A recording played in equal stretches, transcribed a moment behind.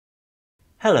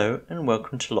Hello and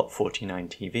welcome to Lot 49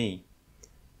 TV.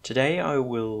 Today I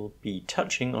will be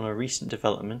touching on a recent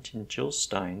development in Jill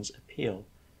Stein's appeal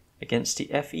against the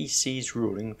FEC's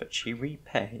ruling that she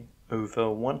repay over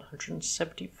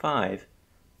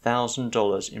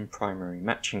 $175,000 in primary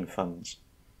matching funds.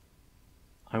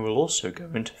 I will also go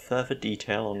into further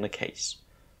detail on the case,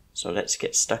 so let's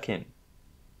get stuck in.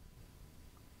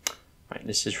 Right,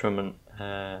 this is from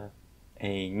a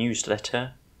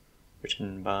newsletter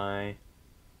written by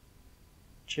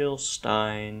Jill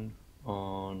Stein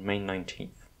on May 19th.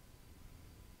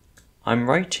 I'm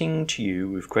writing to you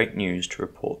with great news to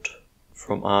report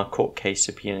from our court case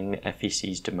appealing the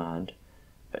FEC's demand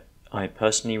that I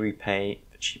personally repay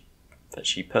that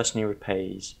she personally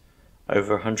repays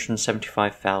over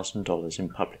 $175,000 in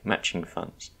public matching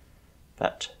funds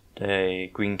that the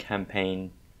Green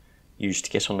campaign used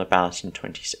to get on the ballot in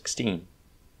 2016.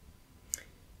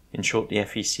 In short, the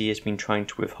FEC has been trying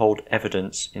to withhold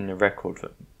evidence in the record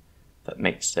that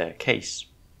makes their case.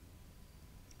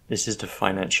 This is the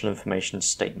financial information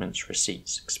statements,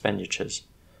 receipts, expenditures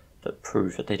that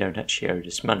prove that they don't actually owe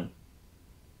this money.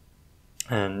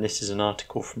 And this is an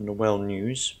article from the Well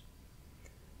News,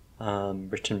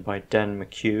 written by Dan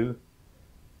McHugh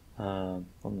on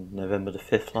November the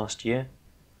 5th last year,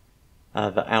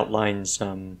 that outlines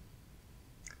the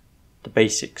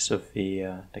basics of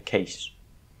the case.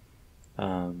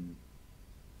 And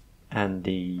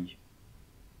the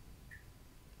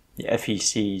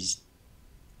FEC's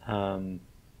the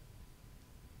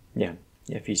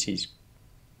FEC's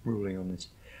ruling on this.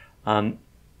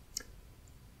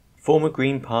 Former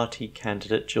Green Party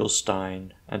candidate Jill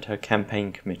Stein and her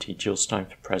campaign committee, Jill Stein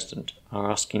for President,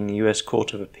 are asking the US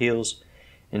Court of Appeals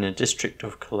in the District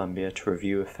of Columbia to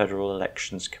review a Federal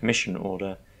Elections Commission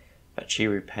order that she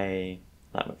repay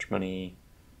that much money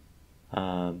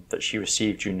that she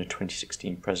received during the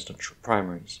 2016 presidential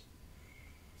primaries.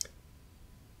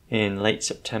 In late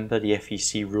September, the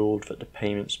FEC ruled that the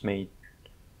payments made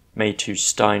to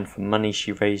Stein for money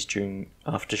she raised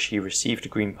after she received a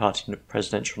Green Party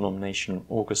presidential nomination on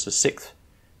August 6,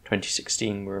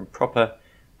 2016 were improper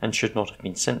and should not have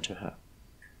been sent to her.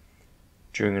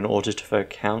 During an audit of her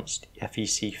accounts, the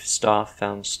FEC staff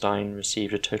found Stein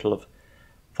received a total of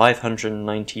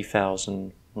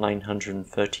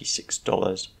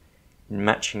 $590,936 in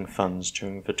matching funds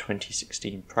during the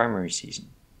 2016 primary season,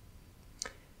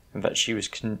 and that she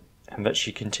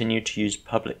continued to use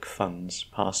public funds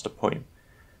past the point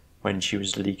when she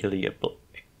was legally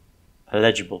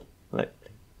when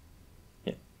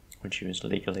she was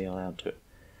legally allowed to.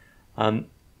 The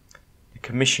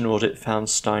commission audit found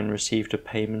Stein received a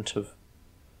payment of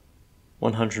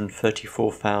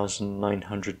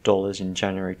 $134,900 in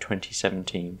January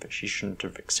 2017 that she shouldn't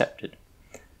have accepted.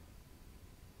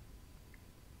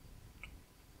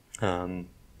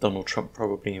 Donald Trump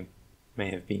probably may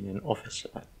have been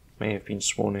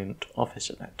sworn into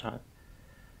office at that time.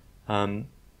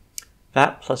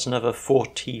 That plus another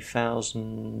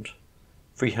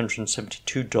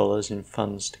 $40,372 in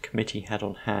funds the committee had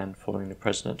on hand following the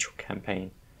presidential campaign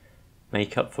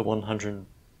make up the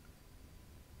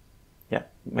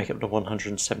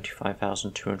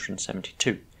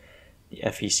 $175,272 the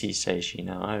FEC says she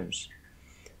now owes.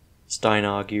 Stein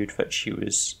argued that she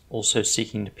was also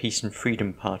seeking the Peace and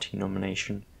Freedom Party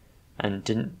nomination and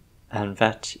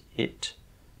that it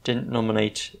didn't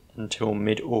nominate until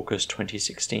mid-August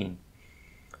 2016,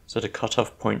 so the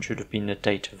cut-off point should have been the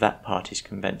date of that party's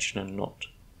convention and not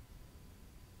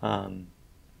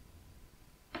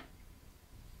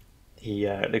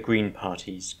the Green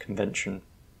Party's convention.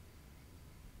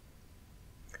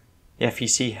 The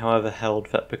FEC, however, held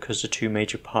that because the two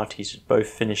major parties had both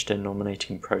finished their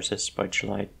nominating process by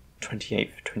July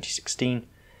 28, 2016,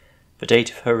 the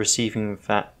date of her receiving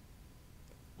that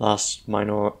last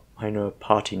minor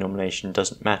party nomination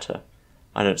doesn't matter.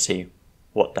 I don't see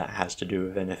what that has to do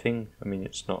with anything. I mean,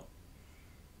 it's not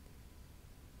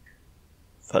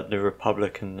that the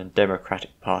Republican and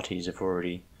Democratic parties have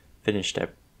already finished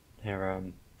their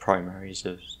primaries.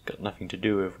 It's got nothing to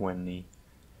do with when the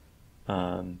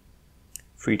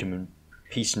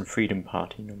Peace and Freedom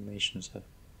Party nominations have.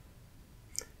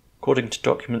 According to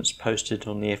documents posted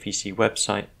on the FEC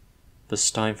website, the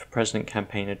Stein for President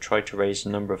campaign had tried to raise a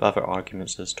number of other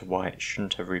arguments as to why it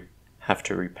shouldn't have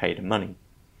to repay the money.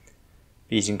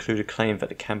 These include a claim that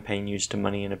the campaign used the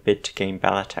money in a bid to gain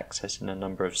ballot access in a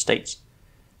number of states,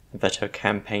 and that her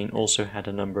campaign also had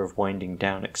a number of winding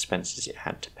down expenses it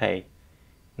had to pay,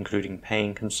 including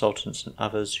paying consultants and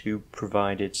others who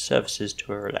provided services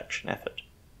to her election effort.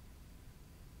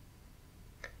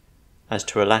 As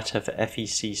to a latter, the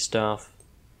FEC staff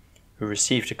who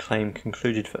received a claim,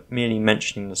 concluded that merely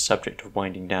mentioning the subject of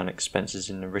winding down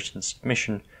expenses in the written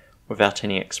submission without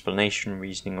any explanation,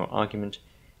 reasoning or argument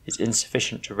is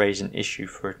insufficient to raise an issue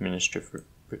for administrative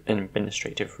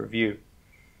review.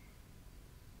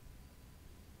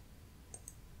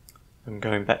 I'm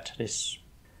going back to this.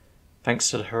 Thanks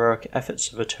to the heroic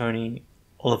efforts of attorney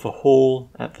Oliver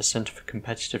Hall at the Centre for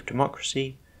Competitive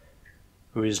Democracy,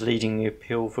 who is leading the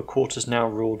appeal, the court has now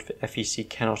ruled that FEC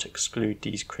cannot exclude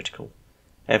these critical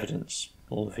evidence,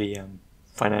 all the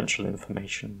financial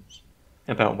information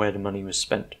about where the money was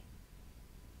spent.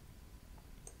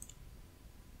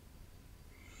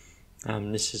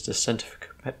 This is the Centre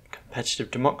for Competitive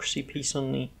Democracy piece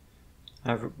on the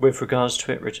with regards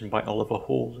to it, written by Oliver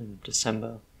Hall in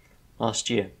December last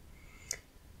year.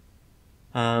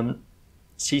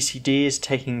 CCD is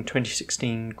taking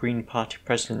 2016 Green Party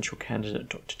presidential candidate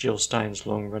Dr. Jill Stein's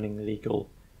long-running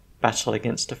legal battle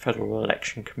against the Federal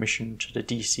Election Commission to the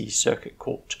DC Circuit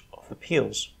Court of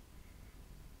Appeals.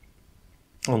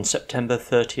 On September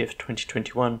 30th,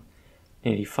 2021,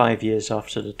 nearly 5 years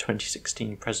after the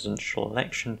 2016 presidential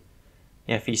election,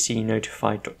 the FEC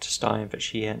notified Dr. Stein that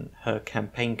she and her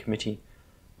campaign committee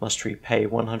must repay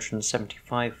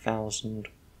 $175,000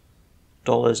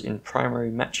 in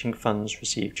primary matching funds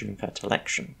received during that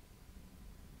election.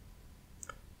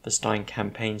 The Stein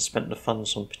campaign spent the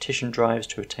funds on petition drives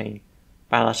to attain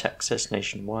ballot access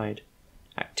nationwide,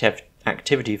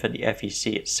 activity that the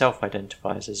FEC itself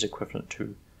identifies as equivalent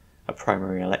to a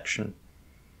primary election.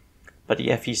 But the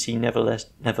FEC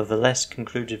nevertheless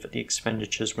concluded that the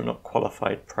expenditures were not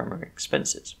qualified primary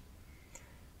expenses.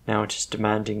 Now it is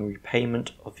demanding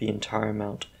repayment of the entire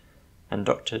amount, and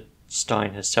Dr.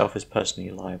 Stein herself is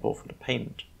personally liable for the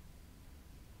payment.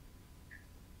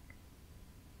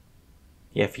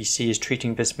 The FEC is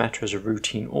treating this matter as a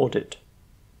routine audit,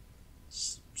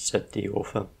 said the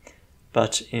author,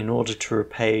 but in order to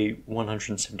repay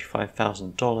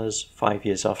 $175,000 5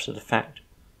 years after the fact,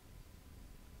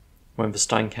 when the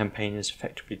Stein campaign is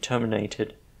effectively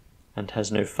terminated and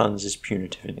has no funds, is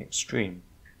punitive in extreme.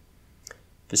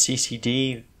 The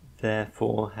CCD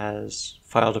therefore has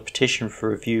filed a petition for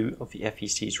review of the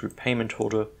FEC's repayment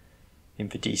order in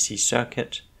the DC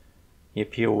Circuit. The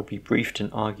appeal will be briefed and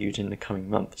argued in the coming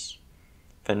months.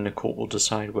 Then the court will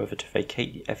decide whether to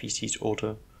vacate the FEC's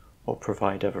order or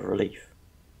provide other relief.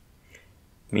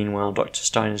 Meanwhile, Dr.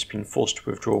 Stein has been forced to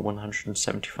withdraw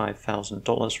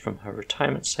 $175,000 from her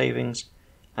retirement savings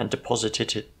and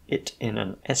deposited it in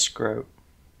an escrow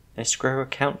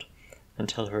account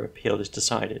until her appeal is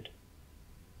decided.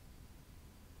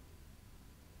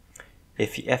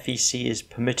 If the FEC is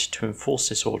permitted to enforce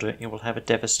this order, it will have a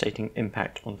devastating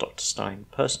impact on Dr. Stein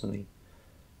personally,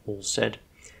 Hall said,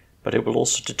 but it will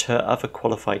also deter other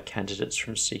qualified candidates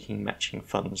from seeking matching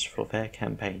funds for their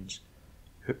campaigns.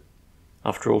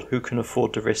 After all, who can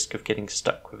afford the risk of getting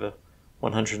stuck with a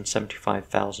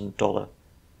 $175,000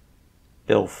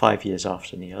 bill 5 years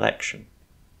after the election?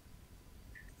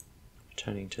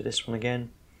 Turning to this one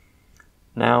again.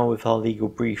 Now, with our legal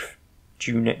brief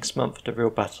due next month, the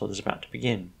real battle is about to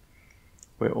begin.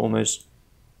 We're almost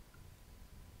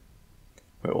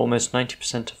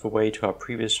 90% of the way to our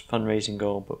previous fundraising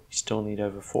goal, but we still need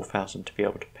over $4,000 to be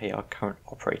able to pay our current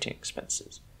operating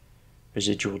expenses,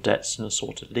 residual debts and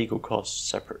assorted legal costs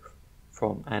separate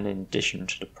from and in addition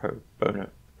to the pro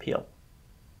bono appeal.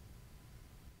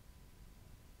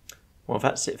 Well,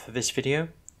 that's it for this video.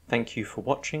 Thank you for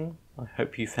watching. I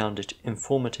hope you found it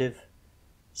informative.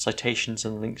 Citations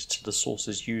and links to the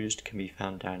sources used can be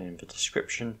found down in the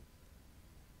description.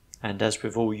 And as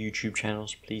with all YouTube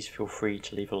channels, please feel free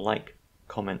to leave a like,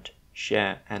 comment,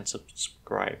 share and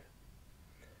subscribe.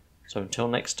 So until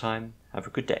next time, have a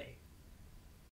good day.